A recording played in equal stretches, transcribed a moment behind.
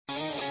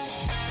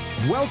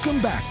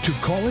Welcome back to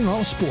Calling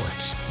All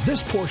Sports.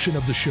 This portion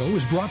of the show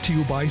is brought to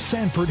you by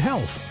Sanford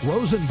Health,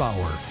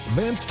 Rosenbauer,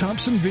 Vance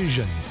Thompson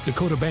Vision,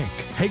 Dakota Bank,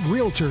 Hague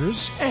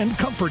Realtors, and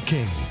Comfort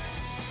King.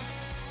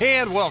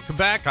 And welcome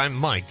back. I'm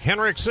Mike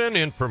Henriksen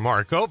in for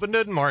Mark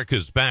Ovenden. Mark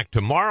is back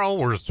tomorrow.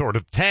 We're sort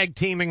of tag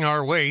teaming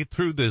our way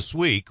through this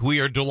week.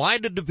 We are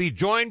delighted to be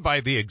joined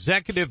by the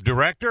Executive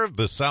Director of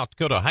the South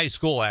Dakota High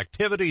School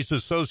Activities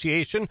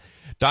Association.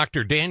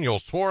 Dr. Daniel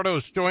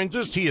Swartos joins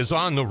us. He is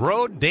on the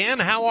road. Dan,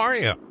 how are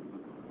you?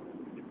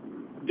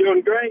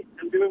 Doing great.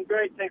 I'm doing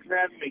great. Thanks for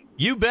having me.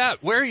 You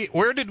bet.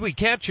 Where did we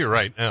catch you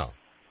right now?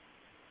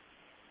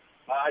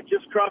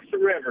 Just crossed the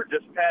river,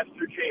 just passed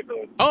through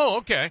Chamberlain. Oh,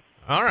 okay.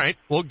 All right.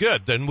 Well,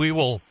 good. Then we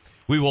will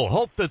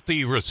hope that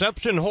the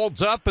reception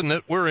holds up and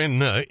that we're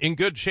in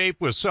good shape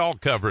with cell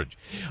coverage.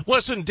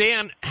 Listen,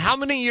 Dan, how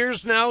many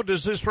years now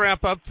does this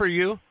wrap up for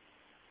you?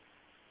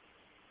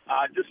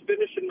 Just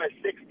finishing my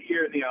 6th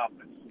year in the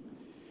office.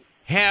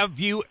 Have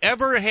you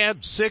ever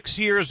had 6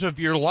 years of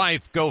your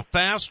life go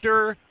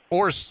faster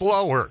or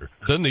slower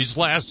than these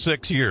last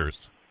 6 years?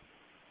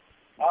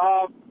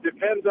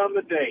 Depends on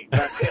the day.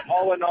 But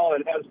all in all,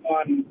 it has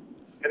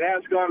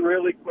gone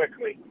really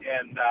quickly,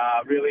 and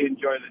really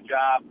enjoy the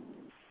job,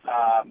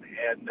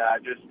 and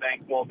just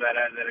thankful that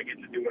I get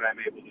to do what I'm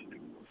able to do.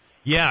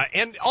 Yeah,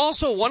 and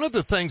also one of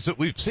the things that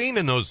we've seen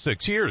in those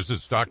 6 years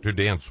is Dr.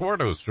 Dan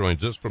Swartos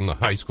joins us from the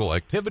High School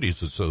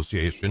Activities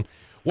Association.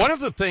 One of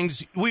the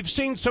things, we've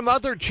seen some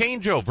other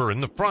changeover in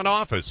the front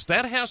office.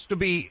 That has to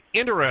be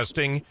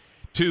interesting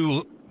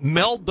to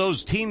meld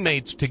those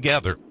teammates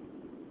together.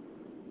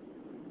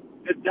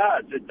 It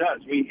does.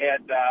 We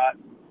had,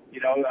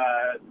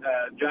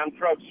 John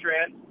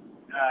Krogstrand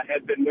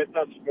had been with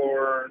us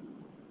for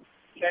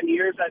 10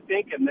 years, I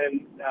think, and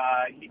then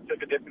he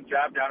took a different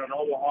job down in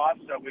Omaha.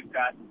 So we've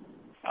got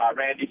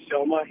Randy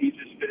Soma. He's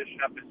just finishing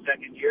up his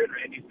 2nd year, and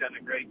Randy's done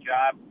a great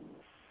job.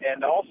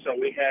 And also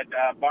we had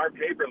Barb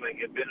Haberling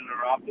had been in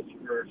our office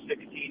for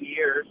 16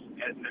 years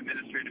as an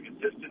administrative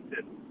assistant,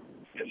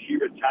 and she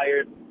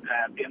retired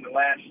at the end of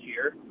last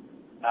year.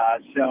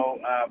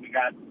 So we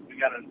got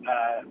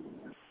a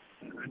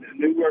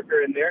new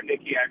worker in there,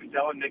 Nikki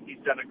Axtell, and Nikki's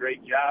done a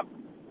great job.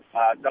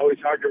 It's always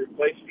hard to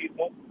replace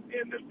people,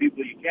 and there's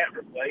people you can't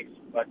replace,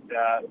 but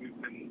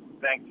we've been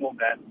thankful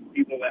that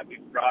people that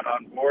we've brought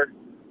on board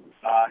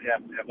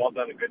have all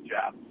done a good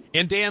job.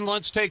 And Dan,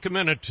 let's take a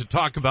minute to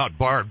talk about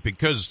Barb,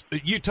 because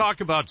you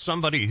talk about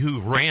somebody who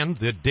ran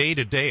the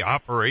day-to-day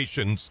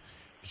operations.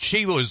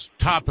 She was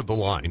top of the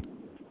line.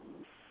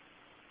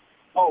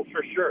 Oh,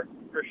 for sure.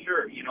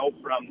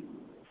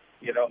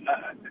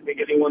 I think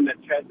anyone that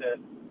had to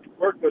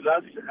work with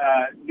us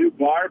knew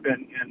Barb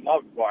and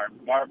loved Barb.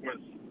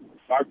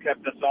 Barb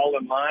kept us all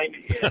in line,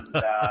 and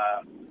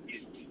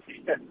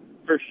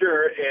for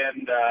sure.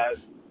 And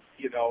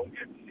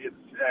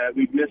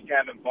we've missed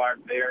having Barb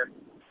there,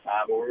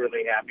 but we're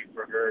really happy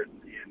for her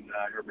in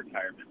her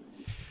retirement.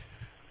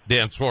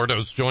 Dan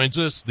Swartos joins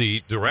us,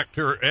 the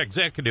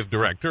executive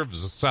director of the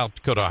South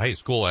Dakota High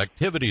School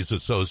Activities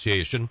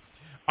Association.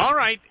 All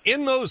right,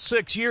 in those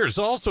 6 years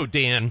also,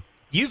 Dan,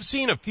 you've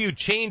seen a few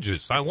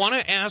changes. I want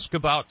to ask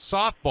about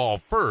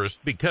softball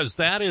first, because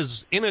that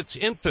is in its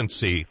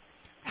infancy.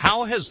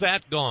 How has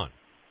that gone?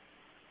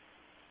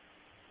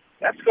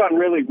 That's gone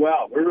really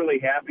well. We're really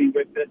happy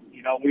with it.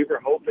 We were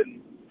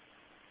hoping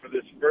for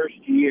this first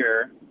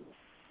year,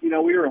 we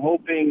were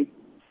hoping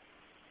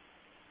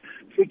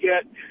to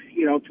get,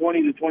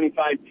 20 to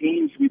 25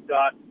 teams. We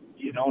thought,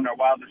 in our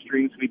wildest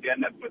dreams, we'd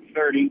end up with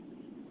 30.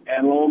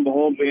 And lo and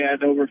behold, we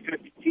had over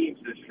 50 teams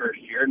this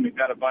first year, and we've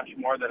got a bunch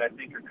more that I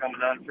think are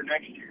coming on for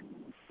next year.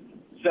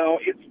 So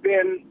it's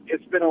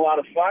been a lot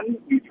of fun.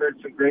 We've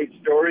heard some great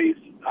stories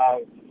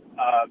of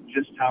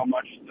just how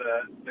much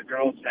the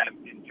girls have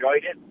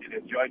enjoyed it and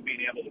enjoyed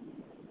being able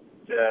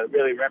to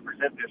really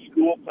represent their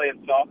school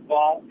playing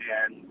softball.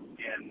 And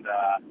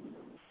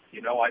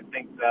I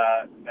think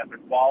that the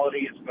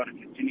quality is going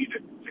to continue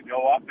to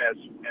go up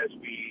as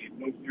we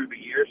move through the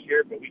years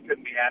here, but we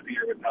couldn't be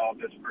happier with how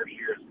this first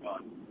year has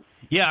gone.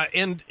 Yeah,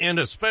 and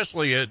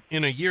especially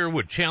in a year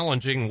with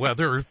challenging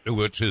weather,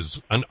 which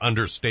is an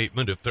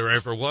understatement if there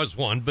ever was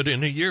one, but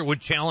in a year with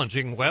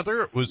challenging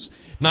weather, it was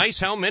nice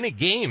how many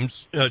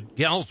games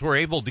gals were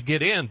able to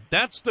get in.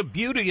 That's the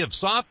beauty of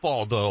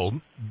softball,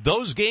 though.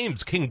 Those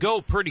games can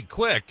go pretty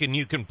quick, and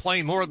you can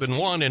play more than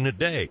one in a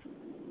day.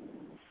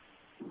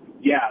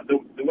 Yeah,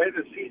 the way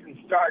the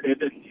season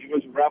started, and it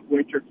was a rough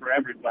winter for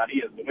everybody,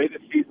 is the way the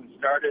season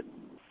started,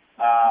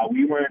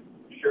 we weren't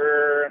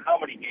sure how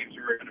many games we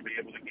were going to be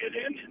able to get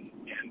in,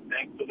 and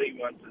thankfully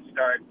once it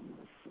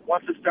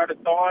started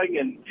thawing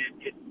and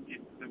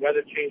the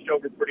weather changed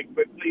over pretty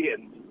quickly,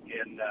 and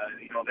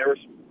there were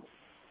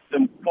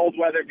some cold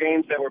weather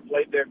games that were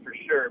played there for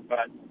sure.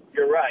 But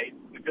you're right,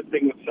 the good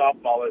thing with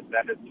softball is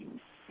that it's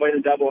playing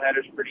a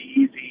doubleheader is pretty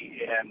easy,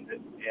 and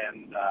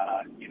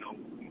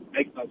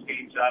make those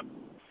games up.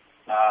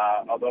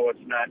 Although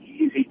it's not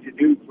easy to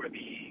do for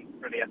the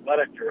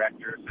athletic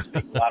directors, I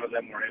think a lot of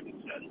them were able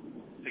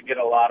to get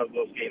a lot of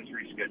those games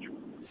rescheduled.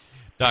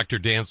 Dr.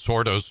 Dan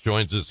Swartos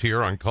joins us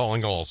here on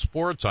Calling All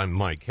Sports. I'm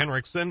Mike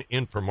Henriksen,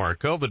 in for Mark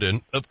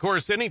Ovenden. Of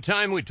course,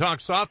 anytime we talk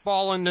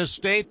softball in this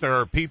state, there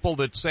are people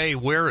that say,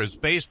 where is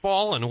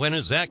baseball and when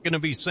is that going to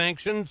be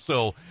sanctioned?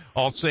 So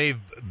I'll save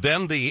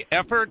them the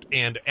effort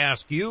and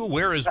ask you,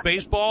 where is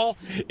baseball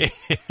and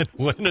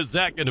when is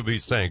that going to be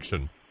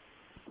sanctioned?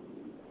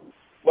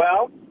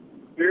 Well,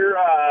 we're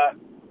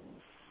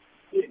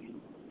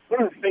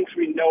one of the things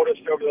we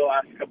noticed over the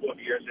last couple of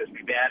years as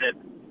we've added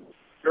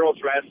girls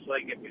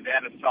wrestling and we've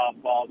added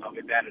softball, now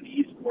we've added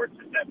esports,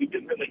 is that we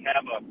didn't really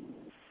have a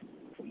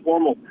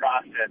formal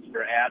process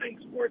for adding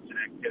sports and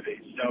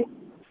activities. So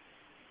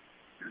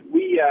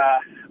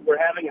we're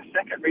having a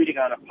second reading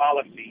on a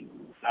policy.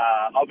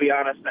 I'll be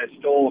honest, I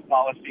stole a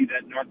policy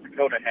that North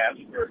Dakota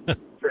has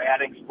for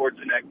adding sports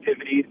and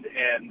activities,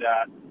 and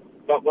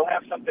but we'll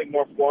have something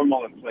more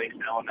formal in place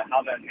now on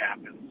how that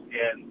happens.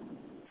 And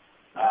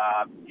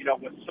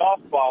with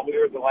softball, we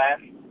were the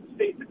last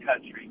state in the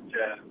country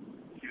to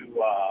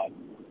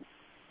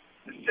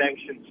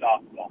sanction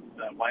softball.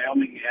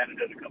 Wyoming added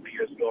it a couple of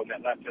years ago, and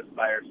that left us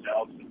by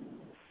ourselves.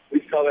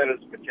 We saw that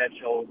as a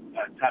potential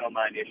Title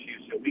IX issue,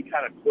 so we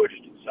kind of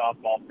pushed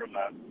softball from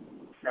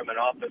an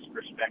office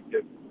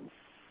perspective.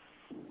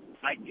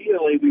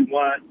 Ideally, we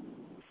want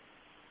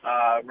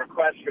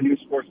requests for new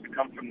sports to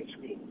come from the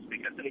schools,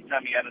 because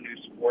anytime you add a new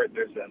sport,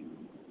 there's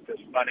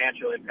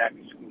financial impact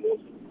to schools,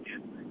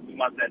 and we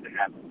want that to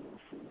happen.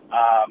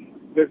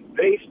 With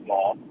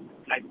baseball,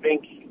 I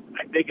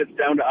think it's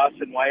down to us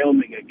in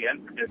Wyoming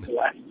again. It's the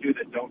last two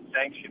that don't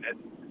sanction it.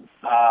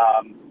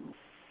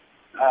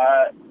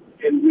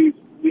 And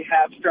we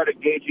have started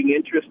gauging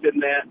interest in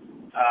that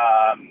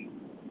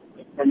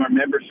from our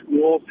member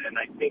schools, and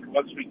I think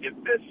once we get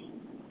this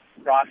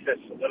process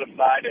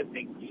solidified, I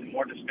think some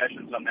more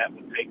discussions on that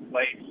will take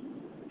place.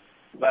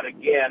 But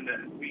again,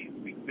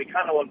 we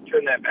kind of want to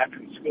turn that back to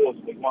the schools.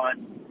 We want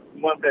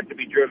that to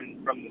be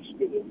driven from the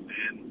schools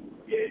and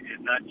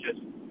not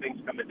just things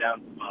coming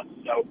down from us.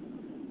 So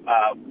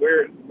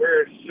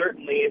we're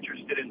certainly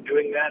interested in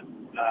doing that,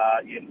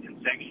 in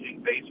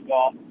sanctioning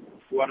baseball.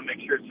 We want to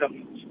make sure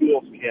some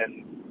schools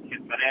can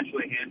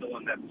financially handle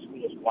and that the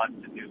schools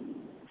want to do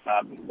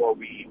before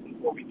we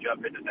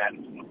jump into that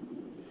as well.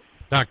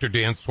 Dr.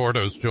 Dan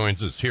Swartos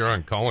joins us here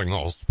on Calling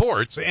All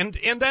Sports, and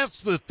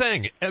that's the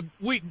thing.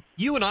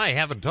 You and I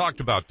haven't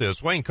talked about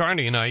this. Wayne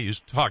Carney and I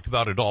used to talk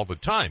about it all the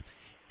time.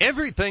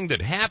 Everything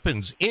that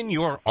happens in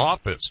your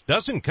office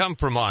doesn't come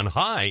from on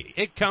high.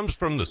 It comes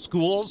from the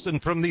schools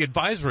and from the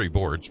advisory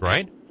boards,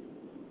 right?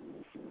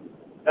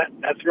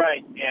 That's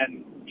right.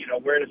 And,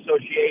 we're an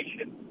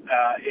association,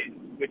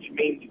 which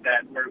means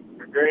that we're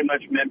very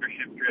much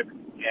membership driven.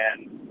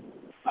 And,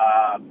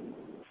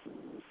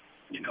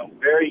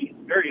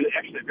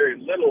 very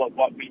little of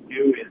what we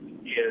do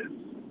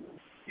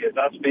is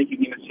us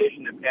making a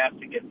decision and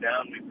passing it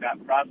down. We've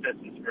got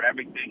processes for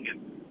everything. And,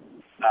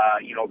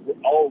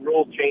 all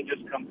rule changes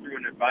come through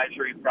an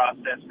advisory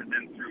process and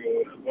then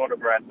through a vote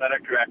of our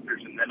athletic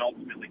directors and then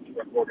ultimately to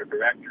our board of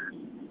directors.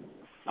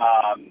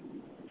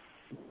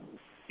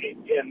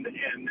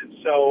 And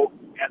so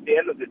at the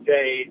end of the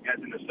day, as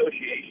an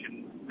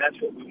association, that's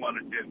what we want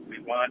to do. We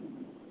want,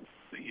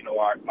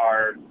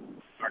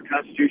 our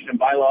constitution and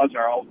bylaws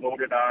are all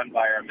voted on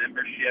by our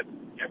membership.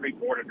 Every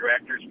board of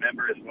directors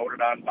member is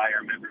voted on by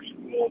our member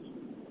schools.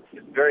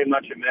 It's very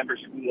much a member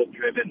school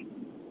driven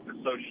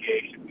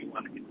association. We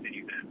want to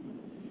continue that.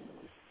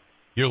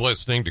 You're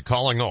listening to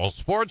Calling All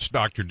Sports.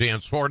 Dr. Dan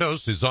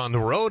Swartos is on the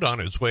road on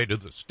his way to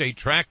the state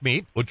track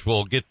meet, which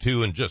we'll get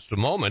to in just a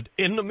moment.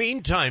 In the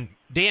meantime,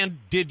 Dan,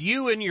 did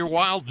you in your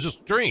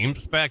wildest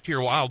dreams, back to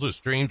your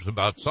wildest dreams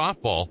about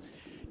softball,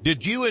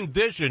 did you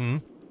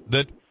envision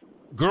that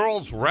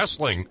girls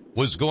wrestling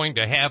was going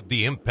to have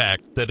the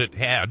impact that it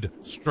had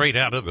straight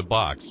out of the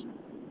box?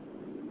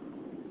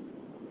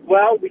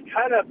 Well, we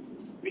thought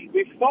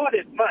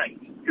it might,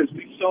 because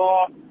we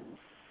saw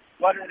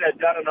what it had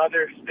done in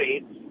other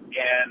states,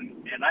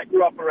 and I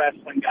grew up a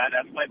wrestling guy.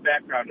 That's my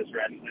background is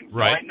wrestling. So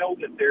right. I know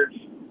that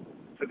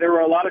there were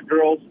a lot of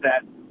girls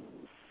that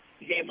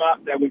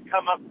would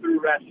come up through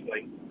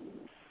wrestling,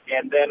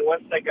 and then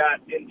once they got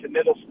into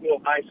middle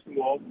school, high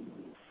school,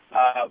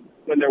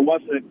 when there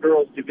wasn't a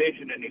girls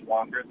division any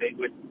longer, they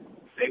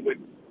would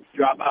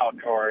drop out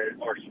or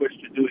switch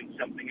to doing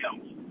something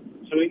else.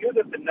 So we knew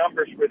that the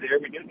numbers were there.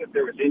 We knew that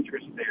there was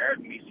interest there,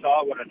 and we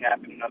saw what had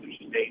happened in other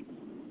states.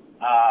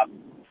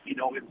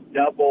 It's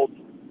doubled.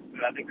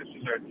 I think this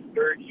was our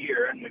third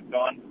year, and we've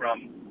gone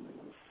from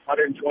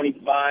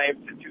 125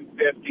 to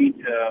 250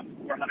 to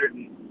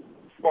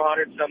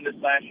 400 some this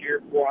last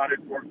year,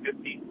 400,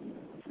 450.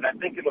 And I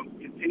think it'll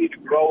continue to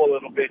grow a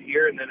little bit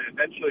here, and then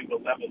eventually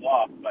we'll level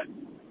off. But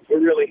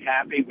we're really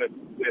happy with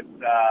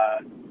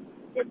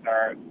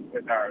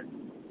our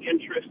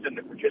interest in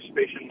the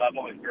participation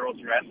level in girls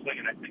wrestling,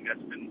 and I think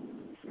that's been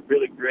a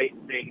really great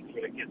thing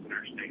for the kids in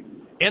our state.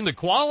 And the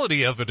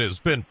quality of it has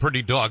been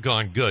pretty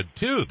doggone good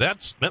too.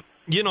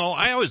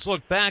 I always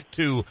look back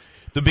to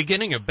the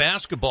beginning of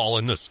basketball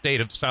in the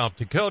state of South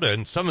Dakota,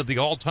 and some of the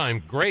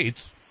all-time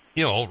greats,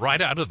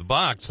 right out of the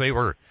box, they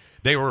were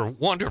they were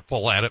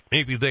wonderful at it.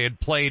 Maybe they had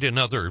played in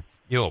other,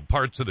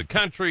 parts of the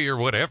country or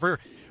whatever.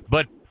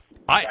 But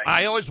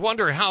I always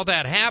wonder how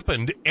that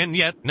happened, and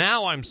yet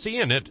now I'm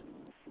seeing it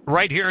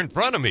right here in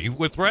front of me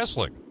with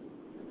wrestling.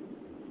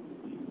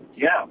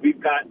 Yeah,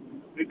 we've got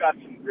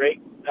some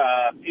great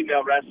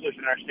female wrestlers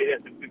in our state.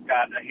 I think we've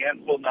got a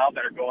handful now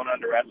that are going on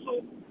to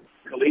wrestle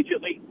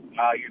collegiately.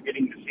 You're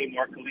getting to see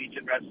more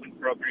collegiate wrestling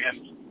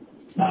programs.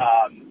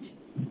 And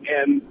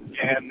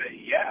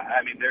yeah,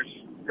 I mean, there's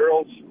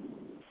girls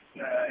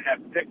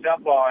have picked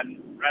up on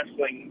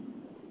wrestling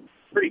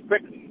pretty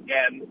quickly,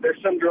 and there's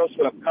some girls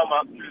who have come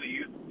up through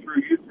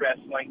youth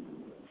wrestling,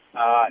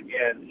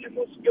 and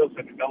those skills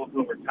have developed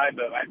over time.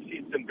 But I've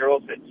seen some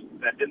girls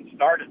that didn't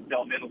start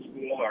until middle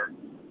school or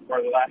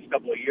the last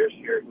couple of years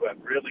here who have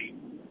really,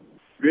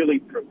 really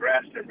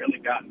progressed and really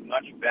gotten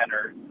much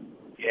better,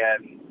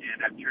 and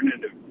have turned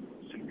into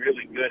some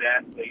really good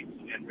athletes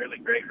and really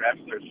great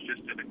wrestlers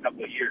just in a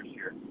couple of years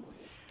here.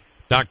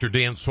 Dr.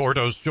 Dan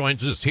Swartos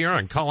joins us here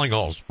on Calling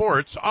All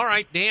Sports. All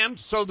right, Dan,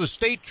 so the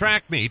state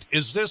track meet,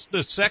 is this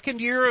the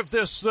second year of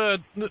this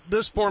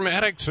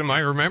formatics? Am I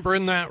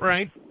remembering that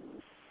right?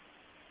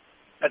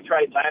 That's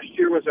right. Last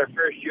year was our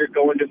first year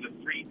going to the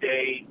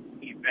 3-day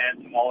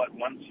event all at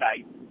one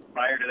site.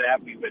 Prior to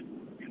that, it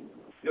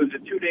was a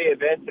 2-day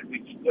event, and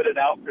we'd split it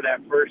out for that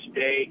first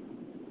day.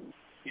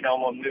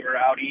 When we were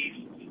out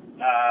east,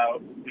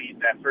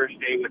 that first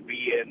day would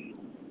be in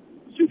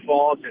Sioux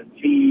Falls and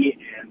T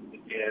and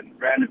in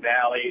Brandon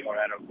Valley or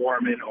at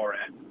O'Gorman or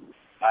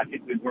I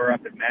think we were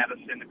up in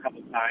Madison a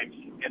couple times,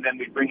 and then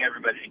we'd bring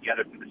everybody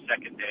together for the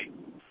second day.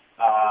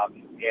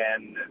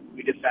 And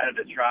we decided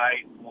to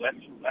try,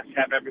 let's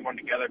have everyone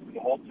together for the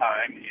whole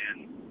time,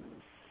 and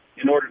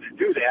in order to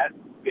do that,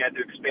 we had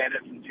to expand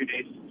it from 2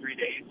 days to 3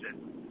 days.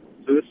 And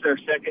so this is our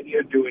second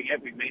year doing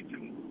it. We've made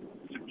some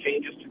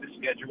changes to the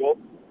schedule,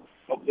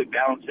 hopefully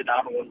balance it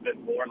out a little bit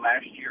more.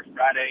 Last year,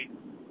 Friday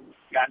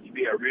got to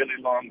be a really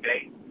long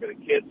day for the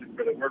kids and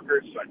for the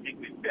workers, so I think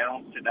we've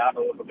balanced it out a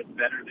little bit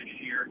better this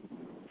year.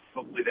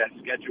 Hopefully that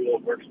schedule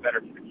works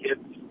better for the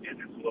kids, and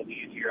it's a little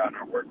easier on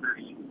our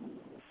workers.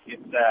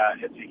 It's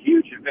a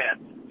huge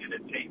event, and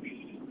it takes,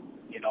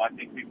 I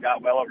think we've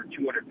got well over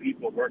 200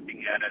 people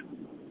working at it.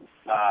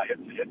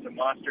 It's a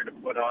monster to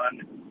put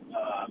on.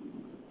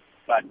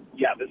 But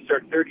yeah, this is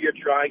our third year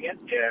trying it,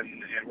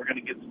 and we're going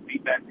to get some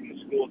feedback from the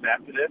schools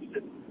after this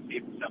and see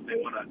if it's something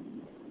they want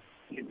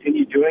to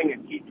continue doing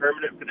and keep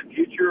permanent for the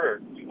future, or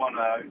do we want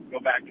to go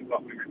back to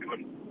what we were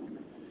doing?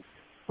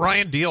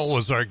 Ryan Deal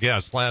was our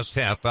guest last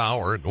half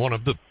hour, and one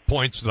of the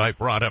points that I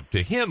brought up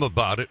to him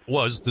about it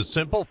was the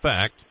simple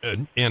fact,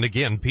 and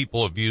again,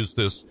 people have used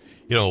this,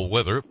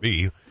 whether it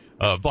be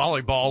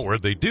volleyball where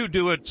they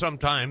do it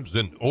sometimes,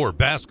 or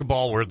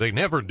basketball where they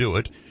never do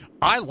it.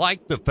 I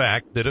like the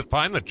fact that if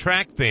I'm a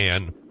track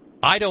fan,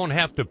 I don't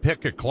have to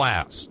pick a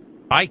class.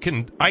 I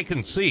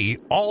can see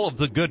all of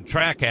the good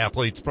track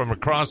athletes from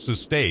across the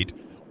state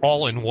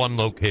all in one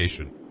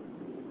location.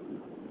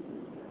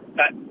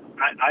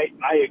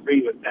 I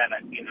agree with that.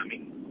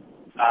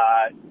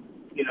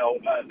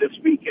 This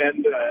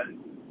weekend,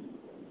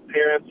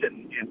 parents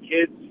and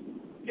kids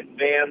and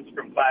fans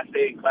from Class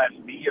A and Class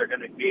B are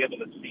going to be able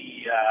to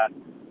see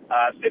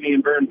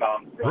Simeon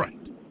Birnbaum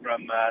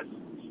from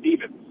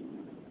Stevens,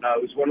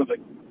 who's one of the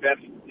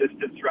best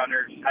distance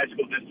runners, high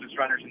school distance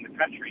runners in the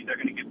country. They're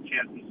going to get a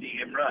chance to see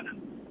him run,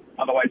 and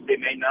otherwise they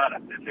may not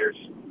have. And there's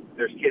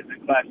kids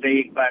in Class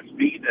A and Class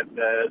B that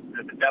the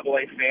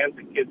AA fans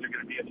and kids are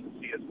going to be able to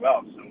see as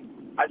well. So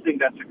I think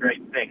that's a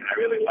great thing, and I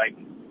really like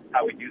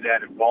how we do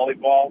that in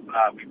volleyball.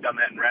 We've done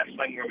that in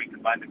wrestling where we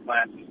combine the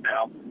classes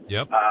now.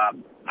 Yep.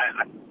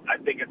 I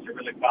think it's a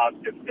really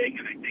positive thing,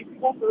 and I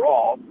think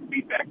overall the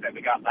feedback that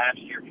we got last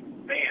year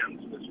from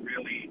fans was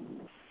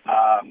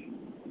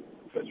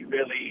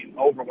really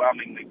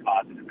overwhelmingly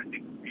positive. I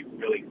think people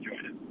really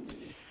enjoyed it.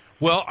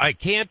 Well, I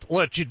can't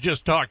let you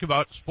just talk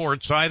about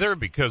sports either,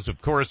 because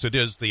of course it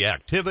is the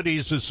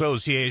Activities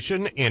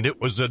Association, and it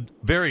was a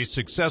very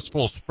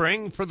successful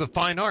spring for the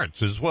fine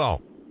arts as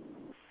well.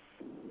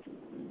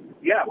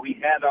 Yeah,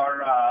 we've had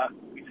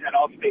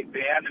All-State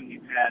Band, and we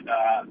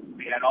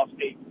had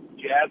All-State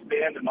Jazz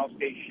Band and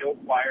All-State Show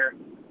Choir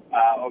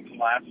over the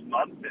last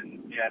month,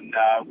 and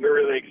we're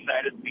really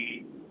excited.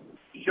 The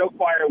show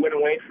choir went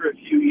away for a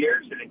few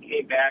years, and it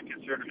came back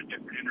as sort of a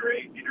different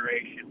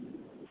iteration.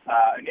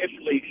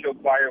 Initially, show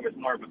choir was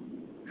more of a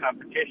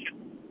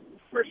competition,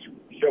 where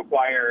show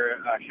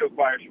choirs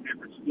from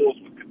different schools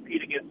would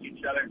compete against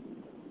each other.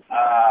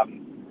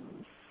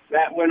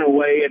 That went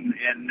away,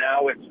 and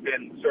now it's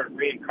been sort of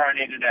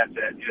reincarnated as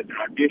an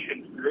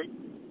audition group,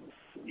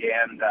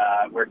 and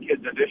where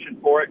kids audition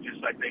for it,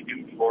 just like they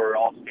do for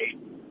All-State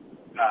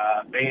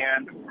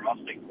Band or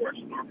All-State Chorus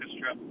and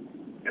Orchestra.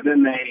 And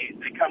then they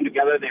come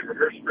together, they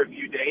rehearse for a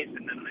few days,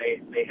 and then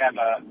they have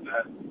a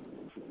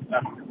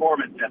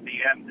performance at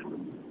the end.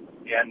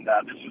 And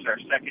this was our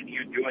second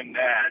year doing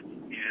that,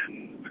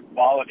 and the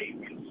quality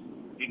was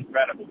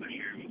incredible this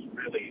year. It was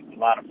really a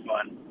lot of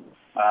fun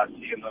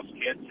seeing those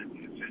kids. And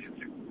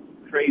it's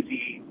a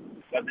crazy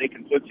what they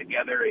can put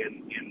together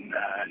in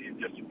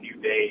just a few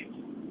days,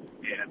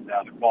 and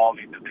the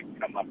quality that they can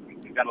come up with.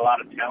 We've got a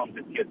lot of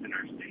talented kids in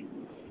our state.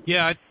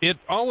 Yeah, it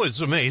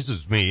always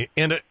amazes me,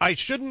 and I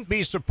shouldn't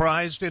be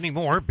surprised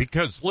anymore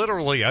because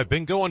literally I've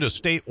been going to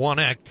state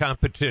one-act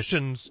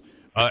competitions,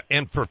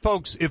 and for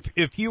folks,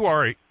 if you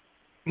are,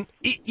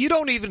 you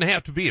don't even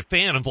have to be a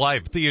fan of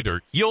live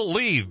theater. You'll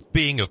leave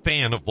being a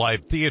fan of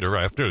live theater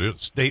after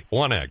state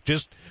one-act.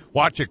 Just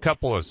watch a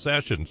couple of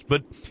sessions,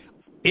 but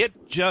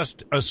it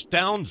just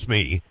astounds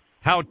me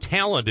how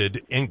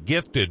talented and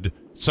gifted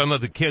some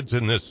of the kids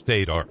in this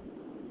state are.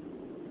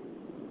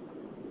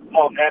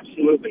 Oh,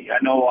 absolutely. I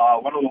know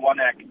one of the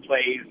one-act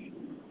plays,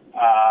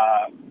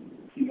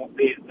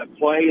 the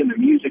play and the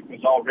music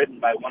was all written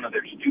by one of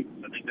their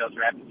students. I think that was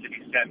Rapid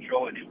City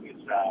Central, and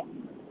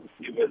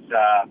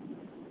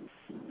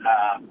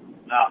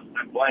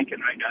I'm blanking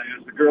right now. It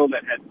was the girl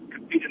that had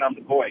competed on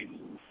The Voice.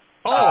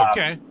 Oh,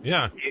 okay.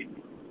 Yeah.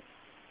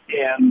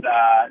 And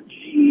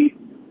she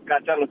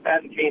got done with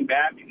that and came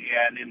back,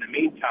 and in the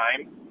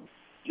meantime,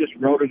 just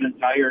wrote an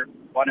entire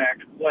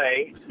one-act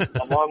play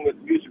along with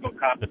musical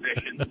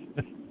compositions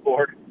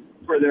for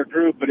their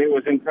group, and it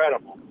was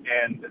incredible.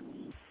 And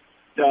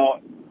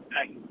so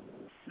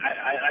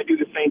I do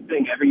the same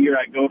thing. Every year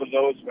I go to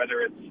those,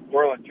 whether it's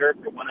oral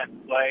interpret or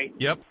one-act play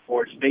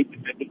or state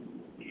debate,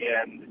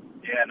 and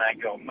I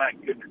go, my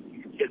goodness,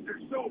 these kids are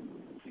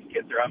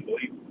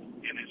unbelievable.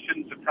 And it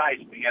shouldn't surprise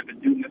me. I've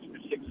been doing this for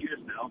 6 years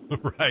now.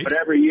 Right. But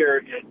every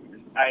year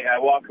I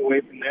walk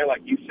away from there,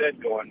 like you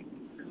said, going,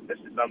 this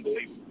is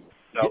unbelievable.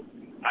 So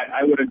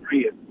I would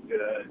agree.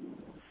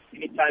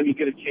 Anytime you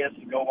get a chance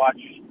to go watch,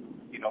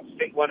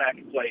 state one-act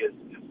play is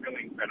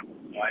really incredible.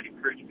 So I'd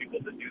encourage people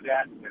to do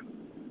that.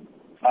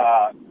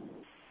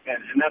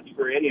 And that's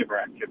for any of our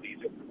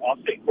activities.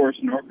 All-state chorus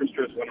and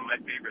orchestra is one of my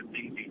favorite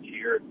things each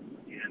year.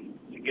 And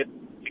to get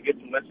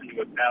to listen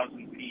to a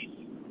 1,000-piece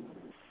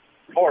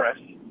chorus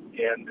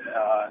and,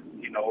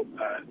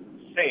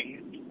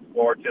 sing,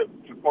 or to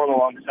perform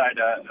alongside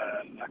a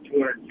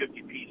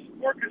 250-piece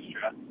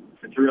orchestra,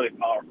 it's a really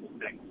powerful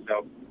thing.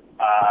 So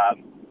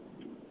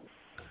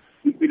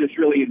we just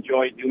really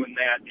enjoy doing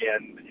that,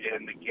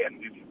 and again,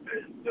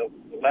 the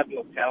level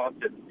of talent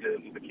that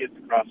the kids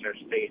across our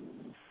state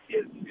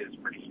is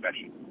pretty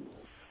special.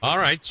 All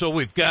right, so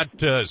we've got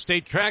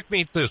state track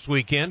meet this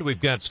weekend.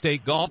 We've got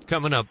state golf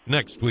coming up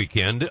next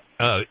weekend.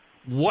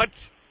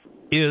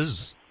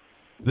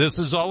 This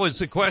is always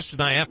the question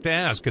I have to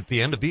ask at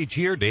the end of each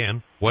year,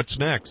 Dan. What's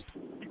next?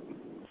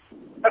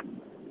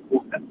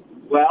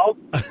 Well,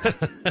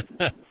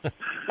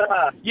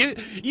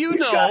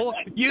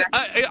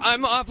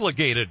 I'm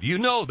obligated. You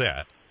know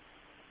that.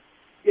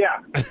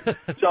 Yeah.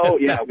 So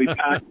we've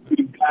got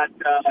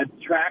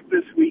track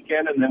this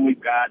weekend, and then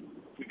we've got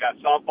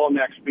softball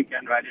next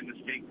weekend, right into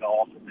state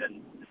golf, and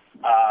then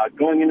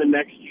going into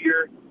next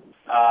year,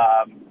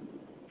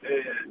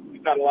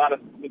 we've got a lot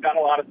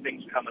of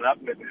things coming up.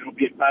 It'll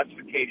be a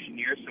classification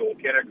year, so we'll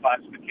get our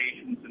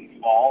classifications in the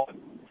fall.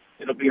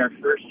 It'll be our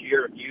first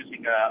year of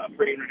using a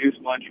free and reduced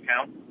lunch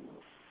count,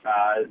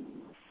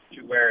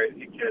 to where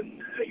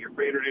your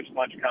free and reduced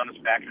lunch count is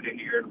factored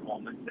into your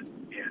enrollment,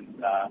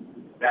 and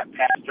that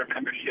passed our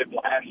membership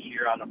last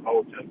year on a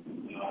vote of,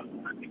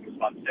 I think it was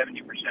about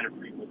 70%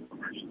 of people from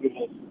our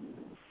schools.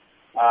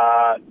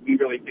 We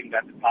really think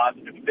that's a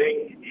positive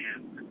thing,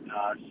 and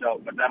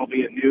but that'll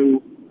be a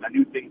new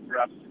thing for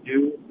us to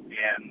do,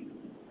 and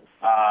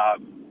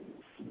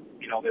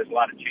there's a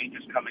lot of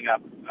changes coming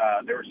up.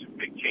 There were some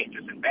big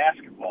changes in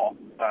basketball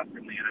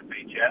from the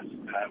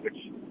NFHS, which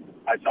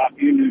I saw a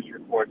few news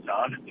reports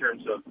on in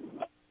terms of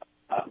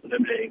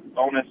eliminating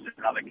bonus and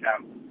how they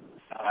count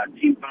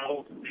team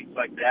fouls and things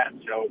like that.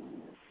 So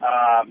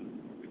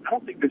I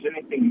don't think there's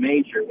anything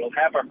major. We'll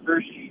have our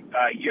first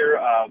year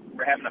of,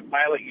 we're having a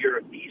pilot year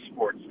of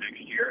esports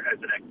next year as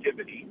an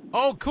activity.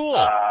 Oh,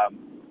 cool.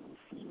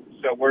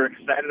 So we're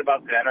excited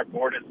about that. Our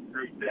board has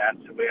approved that.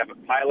 So we have a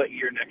pilot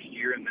year next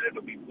year, and then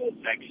it'll be full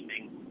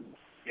sanctioning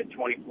in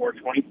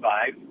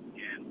 24-25.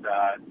 And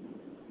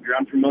if you're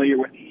unfamiliar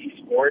with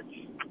esports,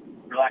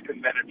 for lack of a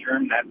better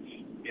term,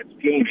 it's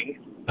gaming.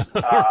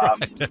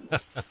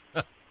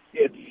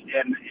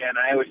 And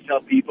I always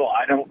tell people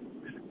I don't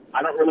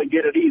really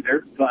get it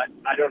either, but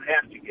I don't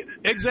have to get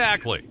it.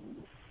 Exactly.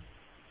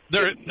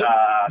 There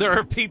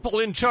are people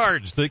in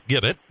charge that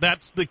get it.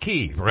 That's the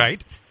key,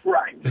 right?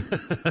 Right.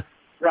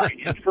 Right.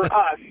 And for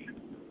us,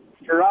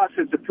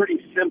 it's a pretty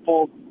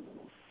simple,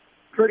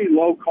 pretty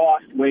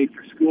low-cost way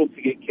for schools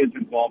to get kids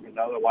involved that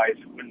otherwise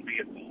wouldn't be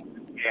involved.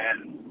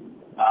 And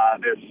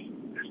there's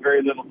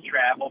very little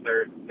travel.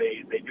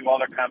 They do all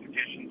their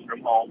competitions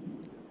from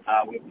home.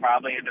 We'll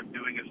probably end up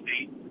doing a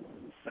state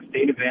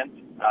event,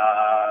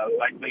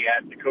 likely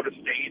at Dakota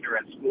State or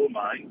at School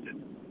Mines.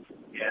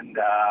 And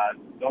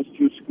those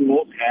two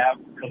schools have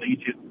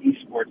collegiate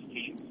esports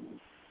teams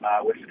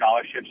with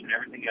scholarships and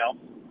everything else.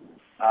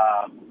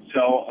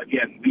 So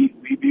again, we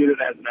viewed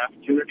it as an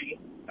opportunity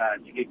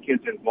to get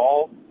kids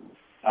involved,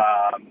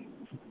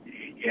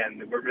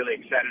 and we're really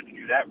excited to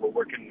do that. We're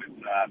working with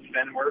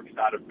FenWorks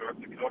out of North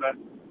Dakota,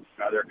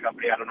 They're a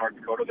company out of North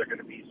Dakota. They're going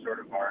to be sort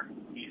of our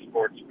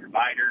esports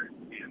provider,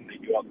 and they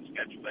do all the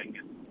scheduling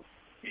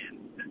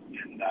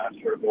and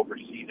sort of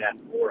oversee that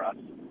for us.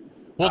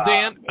 Well,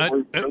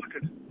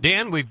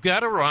 Dan, we've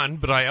got to run,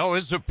 but I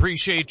always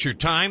appreciate your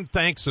time.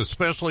 Thanks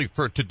especially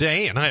for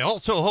today, and I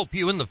also hope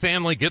you and the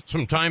family get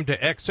some time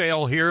to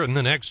exhale here in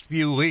the next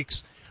few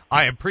weeks.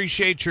 I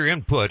appreciate your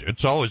input.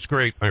 It's always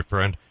great, my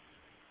friend.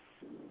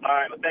 All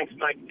right. Well, thanks,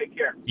 Mike. Take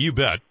care. You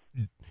bet.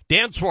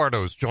 Dan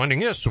Swartos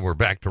joining us, and we're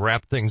back to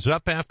wrap things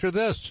up after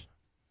this.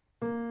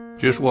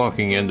 Just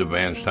walking into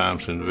Vance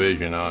Thompson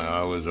Division,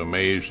 I was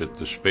amazed at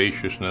the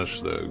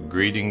spaciousness, the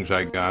greetings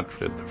I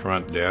got at the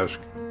front desk.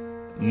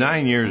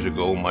 9 years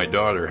ago, my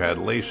daughter had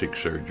LASIK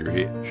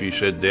surgery. She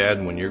said,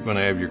 Dad, when you're going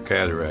to have your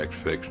cataracts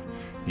fixed,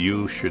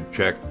 you should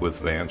check with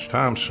Vance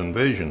Thompson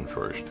Vision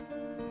first.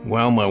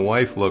 Well, my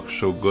wife looks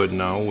so good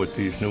now with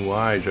these new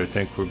eyes, I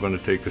think we're going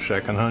to take a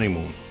second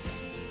honeymoon.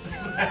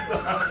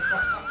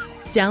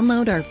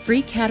 Download our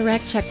free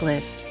cataract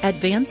checklist at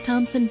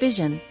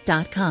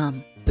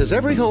VanceThompsonVision.com. Does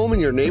every home in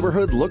your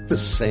neighborhood look the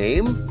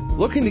same?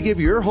 Looking to give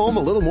your home a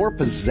little more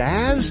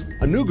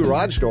pizzazz? A new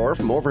garage door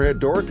from Overhead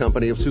Door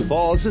Company of Sioux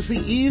Falls is the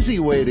easy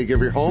way to give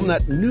your home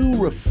that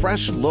new,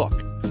 refreshed look.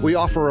 We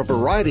offer a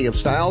variety of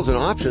styles and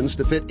options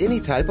to fit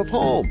any type of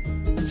home.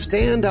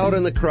 Stand out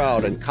in the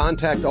crowd and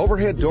contact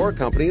Overhead Door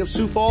Company of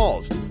Sioux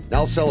Falls.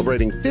 Now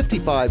celebrating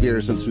 55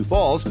 years in Sioux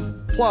Falls,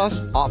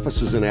 plus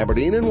offices in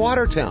Aberdeen and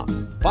Watertown.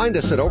 Find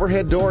us at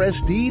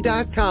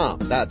overheaddoorsd.com.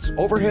 That's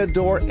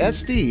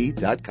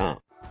overheaddoorsd.com.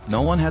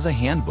 No one has a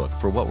handbook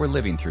for what we're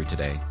living through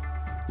today,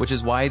 which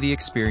is why the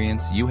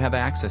experience you have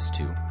access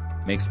to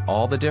makes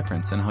all the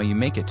difference in how you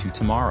make it to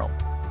tomorrow.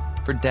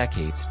 For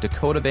decades,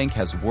 Dakota Bank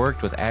has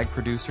worked with ag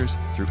producers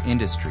through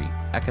industry,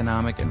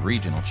 economic, and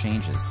regional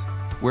changes.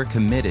 We're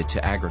committed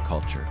to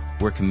agriculture.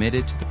 We're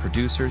committed to the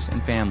producers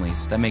and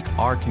families that make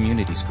our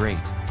communities great.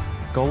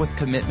 Go with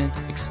commitment,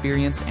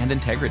 experience, and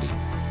integrity.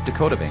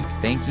 Dakota Bank,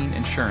 banking,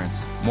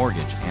 insurance,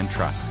 mortgage, and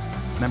trust.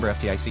 Member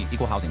FDIC,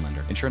 equal housing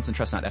lender. Insurance and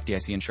trust not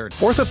FDIC insured.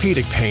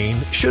 Orthopedic pain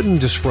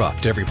shouldn't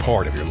disrupt every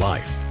part of your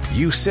life.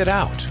 You sit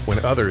out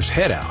when others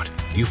head out.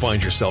 You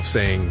find yourself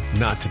saying,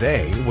 not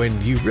today,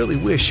 when you really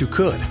wish you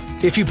could.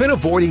 If you've been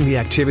avoiding the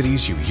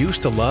activities you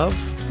used to love,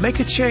 make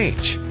a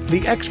change.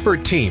 The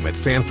expert team at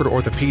Sanford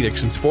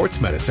Orthopedics and Sports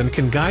Medicine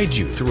can guide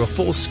you through a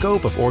full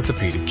scope of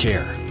orthopedic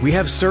care. We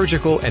have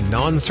surgical and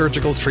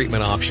non-surgical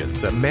treatment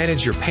options that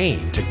manage your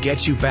pain to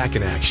get you back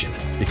in action.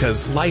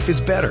 Because life is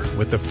better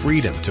with the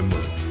freedom to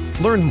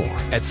move. Learn more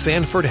at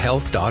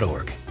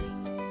sanfordhealth.org.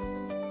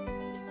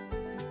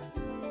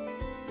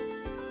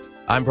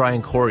 I'm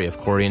Brian Corey of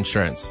Corey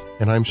Insurance.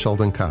 And I'm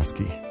Sheldon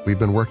Koski. We've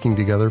been working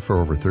together for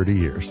over 30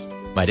 years.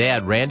 My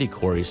dad, Randy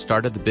Corey,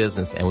 started the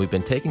business, and we've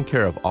been taking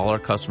care of all our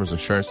customers'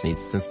 insurance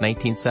needs since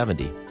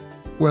 1970.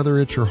 Whether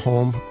it's your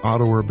home,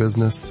 auto, or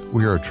business,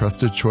 we are a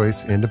trusted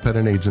choice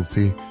independent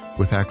agency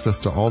with access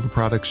to all the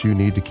products you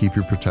need to keep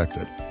you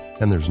protected.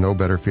 And there's no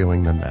better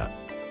feeling than that.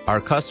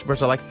 Our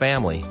customers are like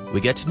family. We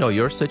get to know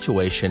your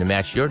situation and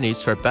match your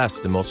needs to our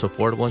best and most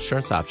affordable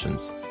insurance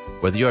options.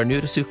 Whether you are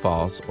new to Sioux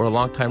Falls or a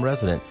longtime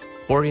resident,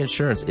 Corey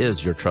Insurance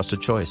is your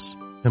trusted choice.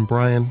 And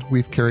Brian,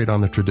 we've carried on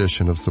the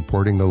tradition of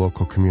supporting the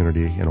local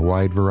community in a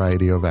wide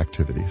variety of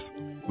activities.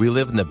 We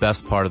live in the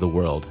best part of the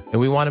world, and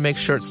we want to make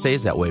sure it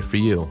stays that way for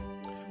you.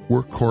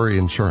 We're Corey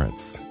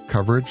Insurance.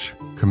 Coverage,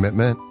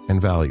 commitment,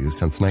 and value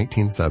since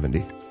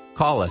 1970.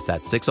 Call us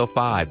at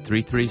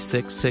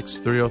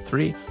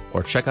 605-336-6303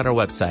 or check out our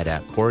website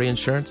at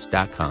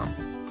coreyinsurance.com.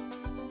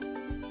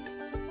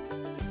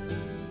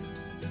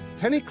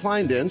 Penny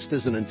Kleindienst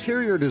is an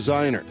interior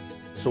designer.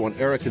 So when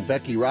Eric and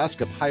Becky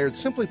Roskop hired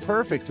Simply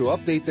Perfect to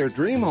update their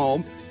dream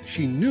home,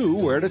 she knew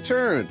where to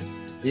turn.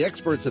 The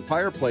experts at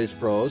Fireplace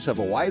Pros have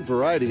a wide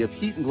variety of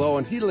heat and glow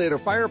and Heatilator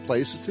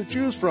fireplaces to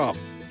choose from.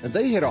 And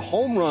they hit a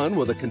home run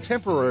with a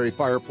contemporary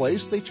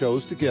fireplace they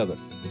chose together.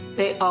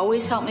 They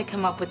always help me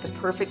come up with the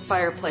perfect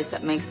fireplace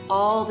that makes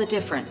all the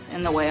difference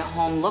in the way a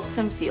home looks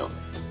and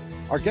feels.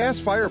 Our gas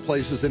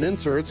fireplaces and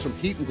inserts from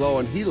Heat and Glow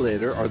and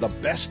Heatilator are the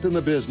best in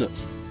the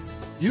business.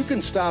 You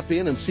can stop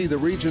in and see the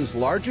region's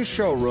largest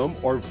showroom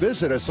or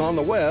visit us on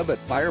the web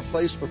at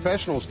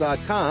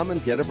fireplaceprofessionals.com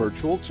and get a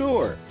virtual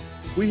tour.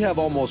 We have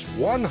almost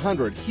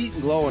 100 Heat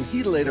and Glow and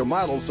Heatilator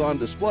models on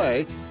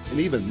display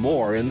and even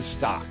more in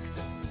stock.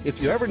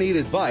 If you ever need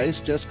advice,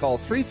 just call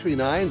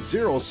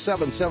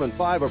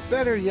 339-0775 or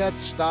better yet,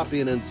 stop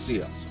in and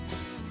see us.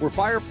 We're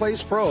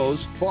Fireplace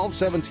Pros,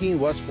 1217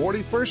 West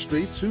 41st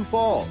Street, Sioux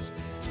Falls.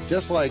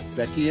 Just like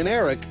Becky and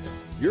Eric,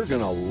 you're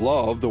going to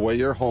love the way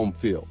your home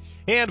feels.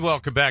 And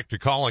welcome back to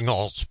Calling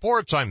All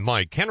Sports. I'm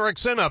Mike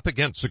Henriksen, up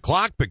against the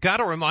clock, but got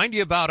to remind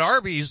you about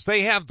Arby's.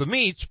 They have the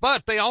meats,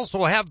 but they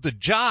also have the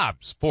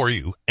jobs for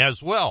you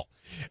as well.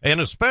 And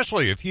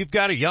especially if you've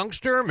got a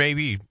youngster,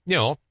 maybe,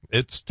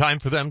 it's time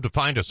for them to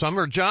find a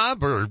summer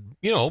job, or,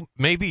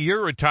 maybe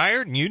you're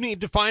retired and you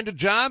need to find a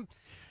job,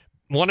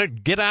 want to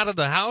get out of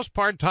the house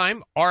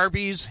part-time.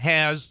 Arby's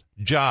has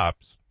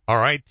jobs. All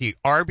right. The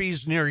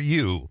Arby's near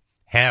you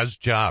has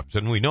jobs,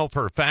 and we know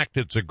for a fact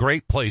it's a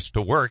great place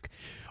to work.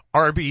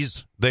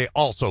 Arby's, they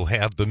also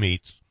have the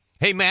meats.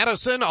 Hey,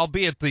 Madison, I'll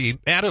be at the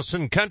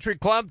Madison Country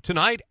Club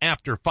tonight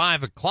after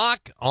 5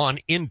 o'clock on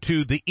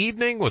into the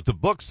evening with the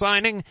book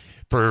signing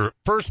for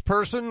First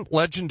Person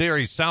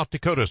Legendary South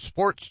Dakota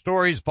Sports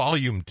Stories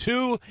Volume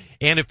 2.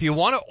 And if you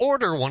want to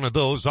order one of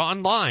those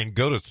online,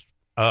 go to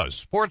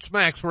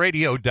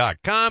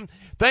sportsmaxradio.com.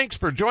 Thanks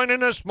for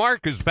joining us.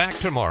 Mark is back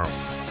tomorrow.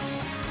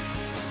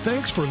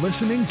 Thanks for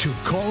listening to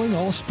Calling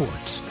All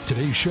Sports.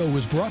 Today's show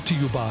was brought to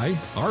you by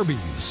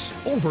Arby's,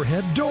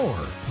 Overhead Door,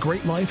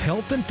 Great Life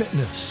Health and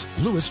Fitness,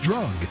 Lewis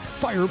Drug,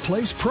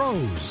 Fireplace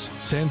Pros,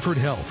 Sanford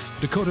Health,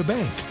 Dakota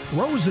Bank,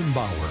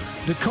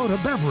 Rosenbauer, Dakota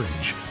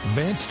Beverage,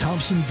 Vance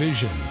Thompson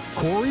Vision,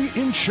 Corey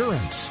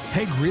Insurance,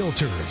 Hague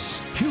Realtors,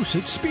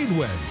 Huset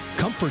Speedway,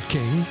 Comfort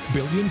King,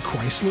 Billion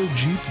Chrysler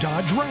Jeep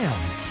Dodge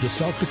Ram, the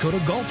South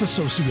Dakota Golf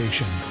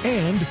Association,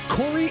 and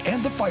Corey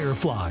and the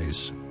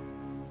Fireflies.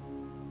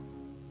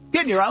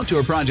 Get your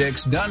outdoor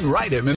projects done right at